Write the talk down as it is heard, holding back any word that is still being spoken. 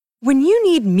When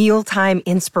you need mealtime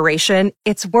inspiration,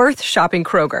 it's worth shopping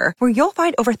Kroger, where you'll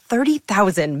find over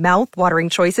 30,000 mouth-watering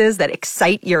choices that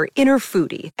excite your inner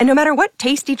foodie. And no matter what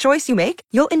tasty choice you make,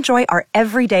 you'll enjoy our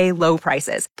everyday low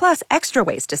prices, plus extra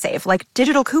ways to save, like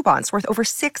digital coupons worth over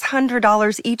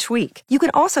 $600 each week. You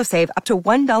can also save up to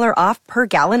 $1 off per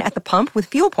gallon at the pump with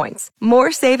fuel points.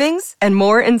 More savings and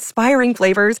more inspiring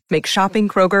flavors make shopping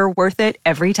Kroger worth it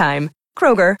every time.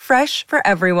 Kroger, fresh for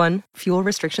everyone. Fuel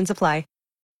restrictions apply.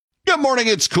 Good morning,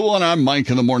 it's Cool, and I'm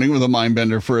Mike in the morning with a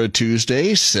Mindbender for a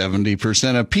Tuesday.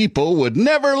 70% of people would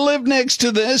never live next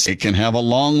to this. It can have a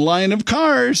long line of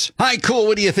cars. Hi, Cool,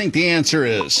 what do you think the answer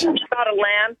is? About a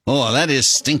land. Oh, that is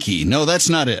stinky. No, that's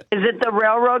not it. Is it the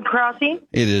railroad crossing?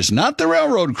 It is not the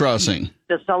railroad crossing.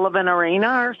 The Sullivan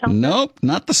Arena or something? Nope,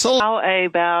 not the Sullivan. How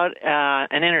about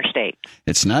an interstate?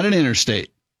 It's not an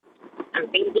interstate. I'm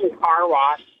thinking car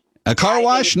wash. A car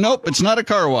wash? Nope, it's not a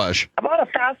car wash. How about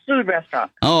a fast food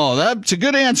restaurant? Oh, that's a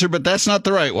good answer, but that's not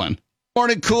the right one.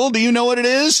 Morning, Cool, do you know what it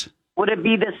is? Would it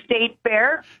be the state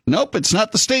fair? Nope, it's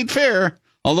not the state fair.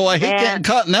 Although I hate getting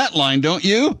caught in that line, don't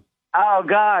you? Oh,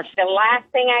 gosh. The last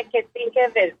thing I could think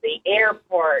of is the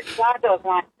airport. God, those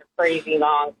lines are crazy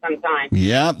long sometimes.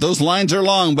 Yeah, those lines are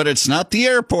long, but it's not the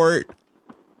airport.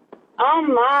 Oh,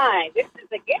 my. This is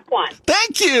a good one.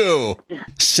 Thank you.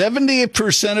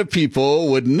 70% of people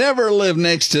would never live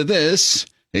next to this.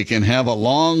 It can have a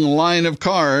long line of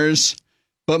cars,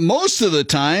 but most of the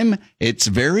time, it's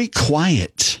very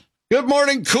quiet. Good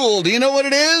morning, Cool. Do you know what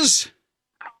it is?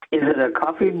 Is it a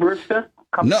coffee barista?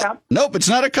 Shop? Nope, it's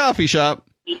not a coffee shop.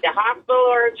 Either a hospital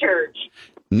or a church.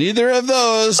 Neither of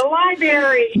those. The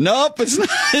library. Nope,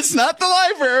 it's not the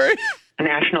library. A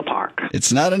national park.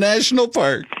 It's not a national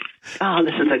park. Oh,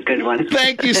 this is a good one.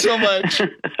 Thank you so much.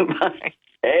 Bye.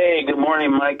 Hey, good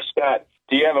morning, Mike Scott.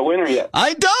 Do you have a winner yet?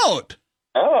 I don't.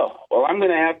 Oh, well, I'm going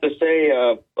to have to say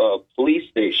a police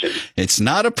station. It's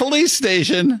not a police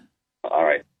station. All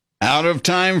right. Out of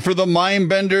time for the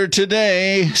Mindbender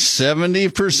today.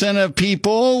 70% of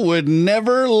people would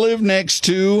never live next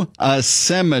to a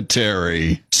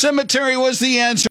cemetery. Cemetery was the answer.